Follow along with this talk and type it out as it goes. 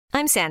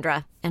I'm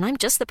Sandra, and I'm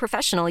just the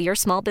professional your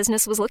small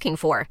business was looking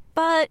for.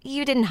 But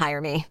you didn't hire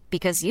me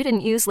because you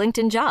didn't use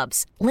LinkedIn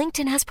Jobs.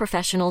 LinkedIn has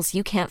professionals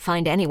you can't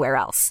find anywhere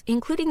else,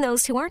 including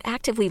those who aren't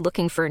actively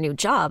looking for a new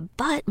job,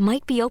 but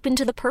might be open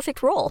to the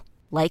perfect role,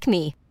 like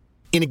me.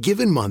 In a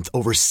given month,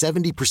 over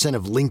 70%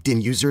 of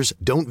LinkedIn users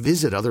don't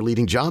visit other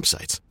leading job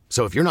sites.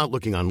 So if you're not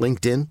looking on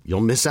LinkedIn,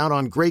 you'll miss out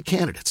on great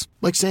candidates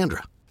like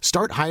Sandra.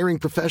 Start hiring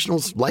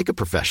professionals like a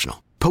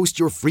professional. Post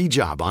your free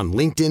job on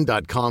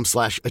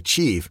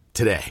linkedin.com/achieve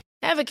today.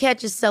 Ever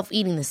catch yourself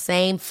eating the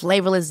same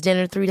flavorless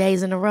dinner 3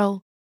 days in a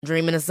row?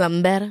 Dreaming of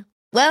something better?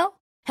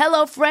 Well,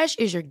 HelloFresh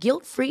is your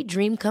guilt-free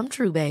dream come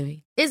true,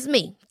 baby. It's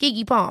me,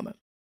 Keke Palmer.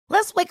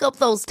 Let's wake up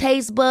those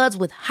taste buds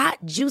with hot,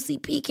 juicy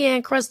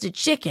pecan-crusted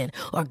chicken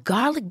or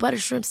garlic butter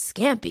shrimp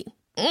scampi.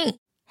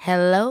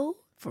 Hello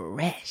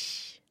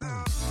Fresh.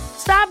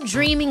 Stop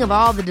dreaming of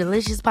all the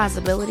delicious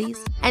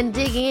possibilities and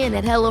dig in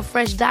at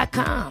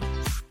HelloFresh.com.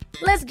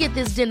 Let's get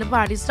this dinner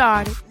party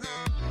started.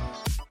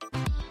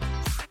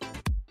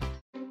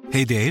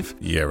 Hey, Dave.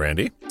 Yeah,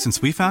 Randy.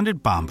 Since we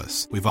founded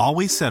Bombas, we've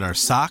always said our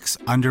socks,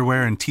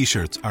 underwear, and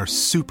T-shirts are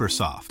super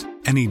soft.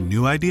 Any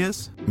new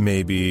ideas?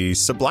 Maybe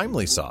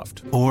sublimely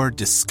soft. Or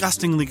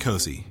disgustingly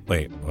cozy.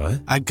 Wait,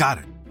 what? I got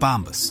it.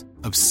 Bombas.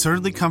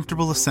 Absurdly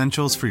comfortable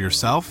essentials for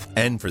yourself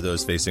and for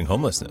those facing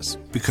homelessness.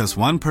 Because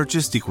one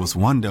purchased equals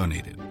one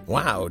donated.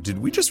 Wow, did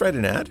we just write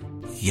an ad?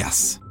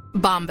 Yes.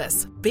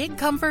 Bombas. Big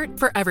comfort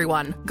for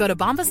everyone. Go to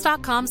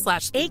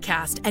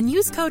bombas.com/ACAST and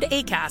use code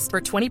ACAST for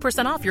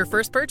 20% off your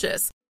first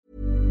purchase.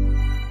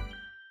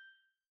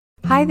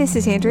 Hi, this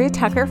is Andrea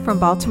Tucker from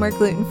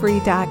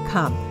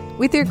BaltimoreGlutenFree.com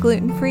with your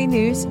gluten-free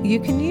news you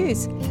can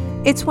use.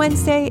 It's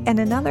Wednesday and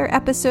another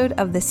episode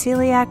of the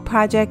Celiac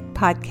Project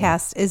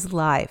podcast is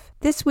live.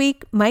 This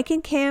week, Mike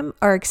and Cam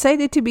are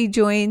excited to be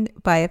joined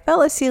by a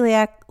fellow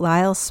celiac,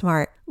 Lyle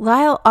Smart.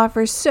 Lyle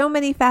offers so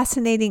many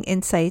fascinating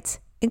insights,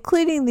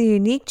 including the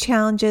unique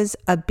challenges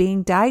of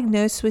being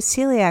diagnosed with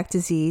celiac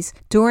disease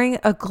during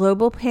a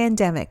global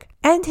pandemic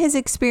and his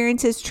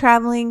experiences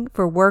traveling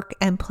for work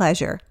and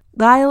pleasure.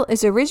 Lyle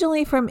is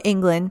originally from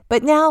England,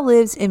 but now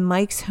lives in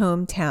Mike's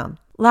hometown.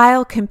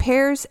 Lyle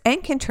compares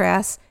and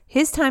contrasts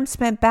his time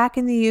spent back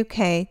in the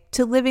UK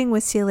to living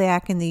with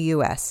celiac in the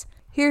US.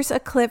 Here's a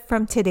clip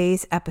from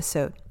today's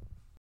episode.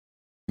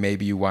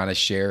 Maybe you want to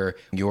share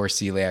your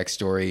celiac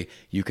story.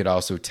 You could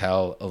also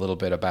tell a little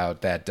bit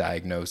about that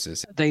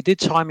diagnosis. They did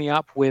tie me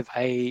up with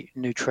a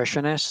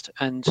nutritionist,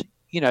 and,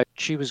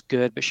 she was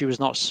good, but she was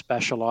not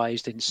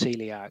specialized in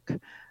celiac.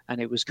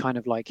 And it was kind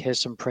of like,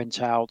 here's some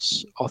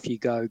printouts, off you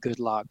go, good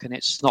luck. And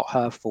it's not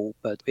her fault,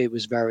 but it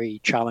was very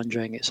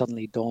challenging. It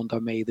suddenly dawned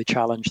on me the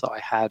challenge that I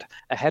had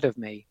ahead of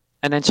me.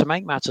 And then to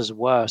make matters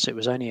worse, it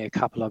was only a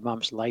couple of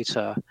months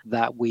later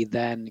that we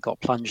then got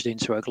plunged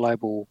into a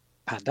global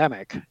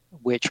pandemic,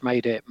 which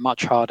made it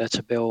much harder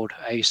to build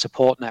a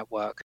support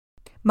network.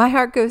 My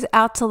heart goes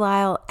out to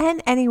Lyle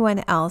and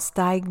anyone else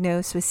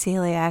diagnosed with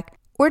celiac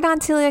or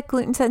non-celiac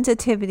gluten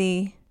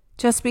sensitivity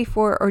just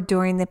before or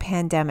during the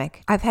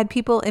pandemic. I've had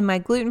people in my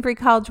Gluten-Free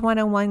College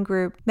 101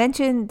 group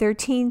mention their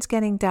teens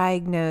getting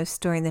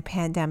diagnosed during the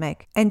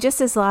pandemic. And just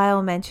as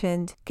Lyle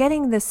mentioned,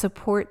 getting the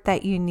support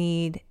that you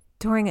need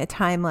during a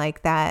time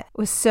like that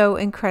was so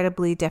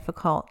incredibly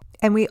difficult.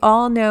 And we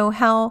all know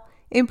how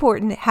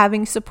important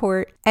having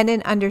support and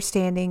an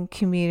understanding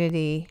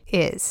community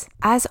is.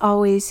 As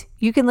always,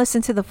 you can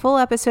listen to the full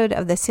episode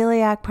of the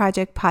Celiac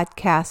Project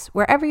podcast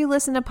wherever you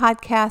listen to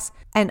podcasts,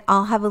 and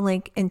I'll have a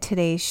link in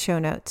today's show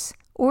notes.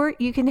 Or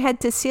you can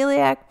head to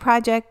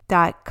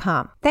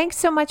celiacproject.com. Thanks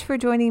so much for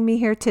joining me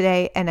here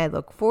today, and I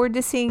look forward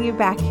to seeing you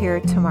back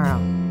here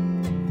tomorrow.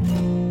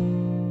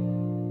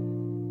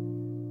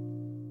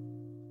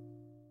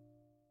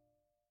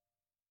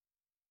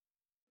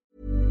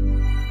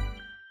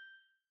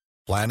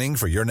 Planning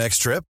for your next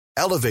trip?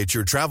 Elevate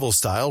your travel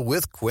style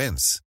with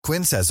Quince.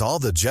 Quince has all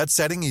the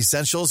jet-setting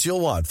essentials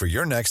you'll want for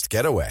your next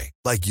getaway,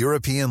 like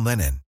European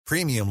linen,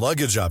 premium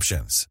luggage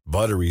options,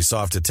 buttery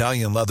soft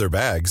Italian leather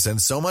bags,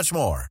 and so much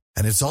more.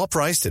 And it's all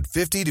priced at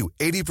 50 to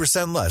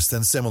 80% less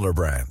than similar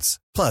brands.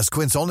 Plus,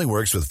 Quince only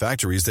works with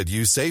factories that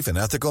use safe and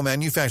ethical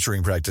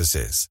manufacturing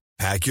practices.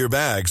 Pack your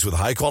bags with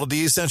high-quality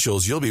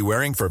essentials you'll be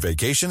wearing for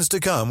vacations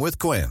to come with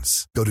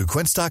Quince. Go to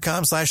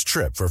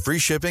quince.com/trip for free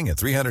shipping and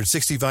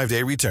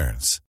 365-day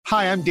returns.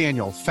 Hi, I'm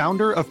Daniel,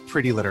 founder of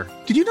Pretty Litter.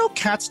 Did you know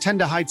cats tend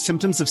to hide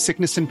symptoms of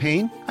sickness and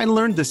pain? I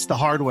learned this the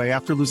hard way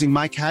after losing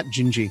my cat,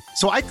 Gingy.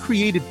 So I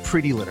created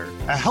Pretty Litter,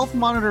 a health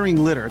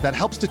monitoring litter that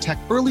helps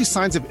detect early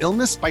signs of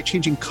illness by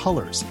changing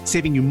colors,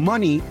 saving you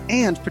money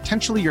and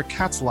potentially your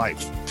cat's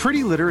life.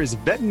 Pretty Litter is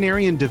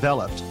veterinarian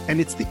developed,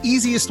 and it's the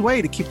easiest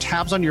way to keep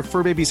tabs on your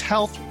fur baby's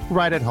health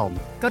right at home.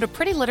 Go to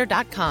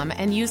prettylitter.com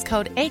and use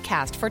code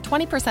ACAST for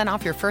 20%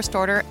 off your first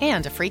order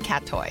and a free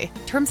cat toy.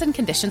 Terms and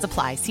conditions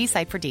apply. See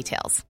site for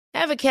details.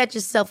 Ever catch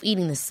yourself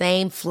eating the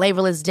same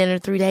flavorless dinner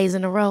 3 days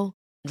in a row?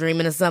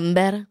 Dreaming of something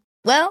better?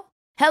 Well,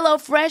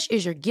 HelloFresh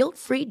is your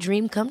guilt-free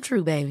dream come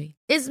true, baby.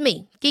 It's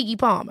me, Keke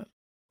Palmer.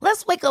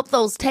 Let's wake up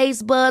those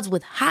taste buds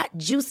with hot,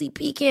 juicy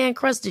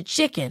pecan-crusted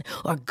chicken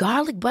or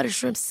garlic butter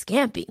shrimp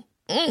scampi.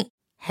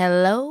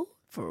 Hello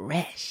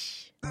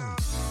Fresh.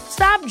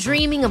 Stop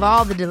dreaming of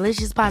all the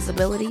delicious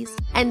possibilities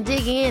and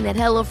dig in at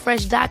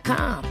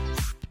HelloFresh.com.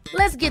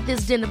 Let's get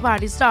this dinner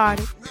party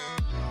started.